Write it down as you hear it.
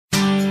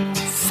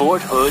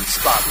Fort Hood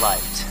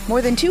Spotlight.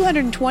 More than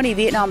 220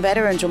 Vietnam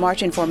veterans will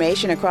march in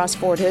formation across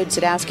Fort Hood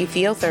Sadowski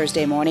Field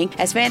Thursday morning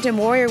as Phantom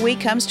Warrior Week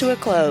comes to a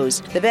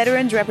close. The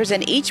veterans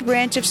represent each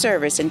branch of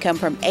service and come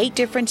from 8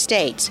 different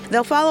states.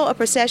 They'll follow a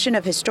procession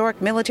of historic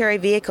military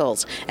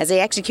vehicles as they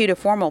execute a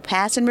formal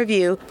pass and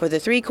review for the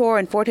 3 Corps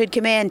and Fort Hood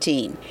Command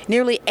Team.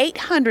 Nearly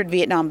 800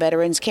 Vietnam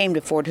veterans came to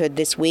Fort Hood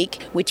this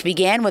week, which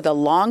began with a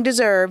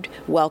long-deserved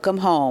welcome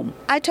home.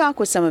 I talked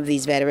with some of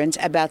these veterans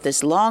about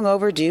this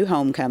long-overdue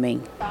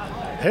homecoming.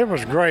 It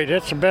was great.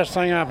 It's the best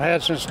thing I've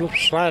had since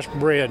sliced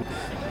bread.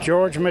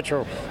 George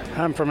Mitchell.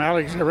 I'm from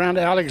around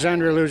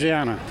Alexandria,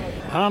 Louisiana.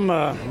 I'm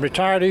a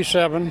retired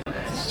E7,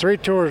 3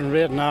 tours in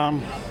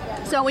Vietnam.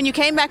 So when you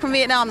came back from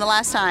Vietnam the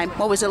last time,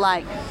 what was it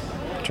like?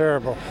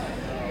 Terrible.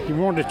 You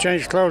wanted to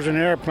change clothes in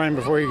the airplane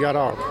before you got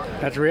off.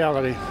 That's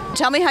reality.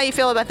 Tell me how you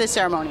feel about this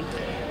ceremony.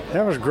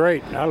 That was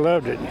great. I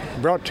loved it.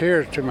 Brought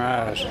tears to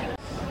my eyes.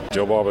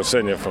 Joe Barber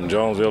Sr. from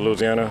Jonesville,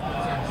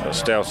 Louisiana.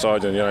 Staff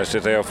Sergeant, United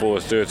States Air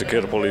Force,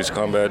 32nd Police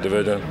Combat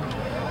Division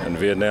in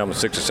Vietnam,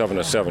 67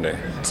 to 70.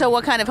 So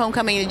what kind of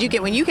homecoming did you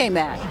get when you came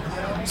back?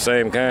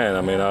 Same kind.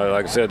 I mean,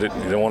 like I said, you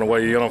don't want to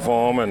wear your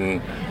uniform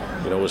and,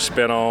 was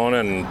spit on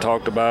and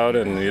talked about,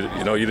 and, you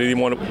didn't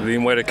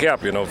even wear the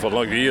cap, for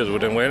long years we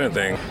didn't wear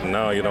anything.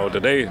 Now,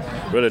 today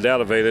really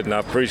elevated, and I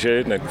appreciate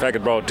it. And in fact,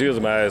 it brought tears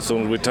in my eyes as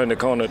soon as we turned the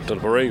corner to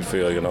the parade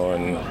field,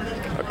 and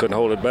I couldn't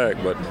hold it back,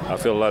 but I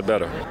feel a lot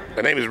better.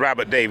 My name is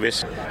Robert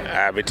Davis.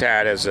 I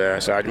retired as a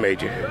Sergeant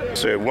Major.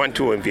 Served 1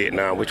 tour in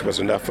Vietnam, which was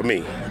enough for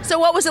me. So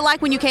what was it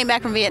like when you came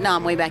back from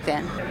Vietnam way back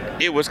then?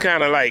 It was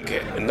kind of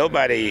like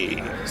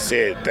nobody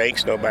said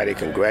thanks, nobody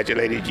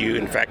congratulated you.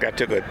 In fact, I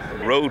took a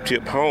road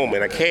trip home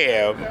in a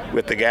cab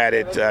with the guy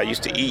that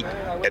used to eat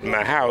at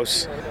my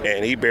house,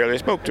 and he barely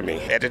spoke to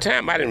me. At the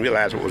time, I didn't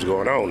realize what was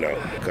going on,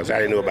 though, because I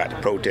didn't know about the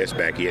protests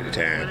back here at the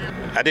time.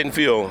 I didn't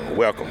feel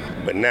welcome,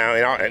 but now,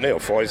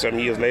 40-something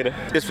years later,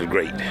 this was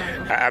great.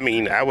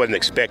 I wasn't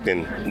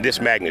expecting this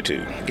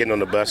magnitude, getting on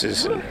the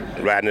buses and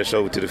riding us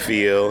over to the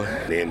field,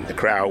 and the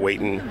crowd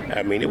waiting.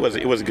 It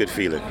was a good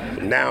feeling.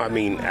 Now,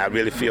 I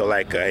really feel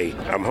like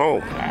I'm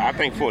home. I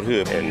thank Fort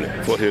Hood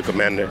and Fort Hood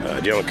Commander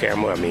General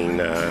Campbell.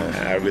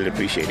 I really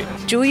appreciate it.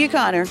 Julia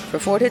Connor for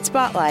Fort Hood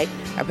Spotlight,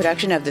 a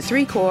production of the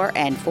 3 Corps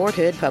and Fort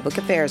Hood Public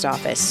Affairs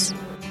Office.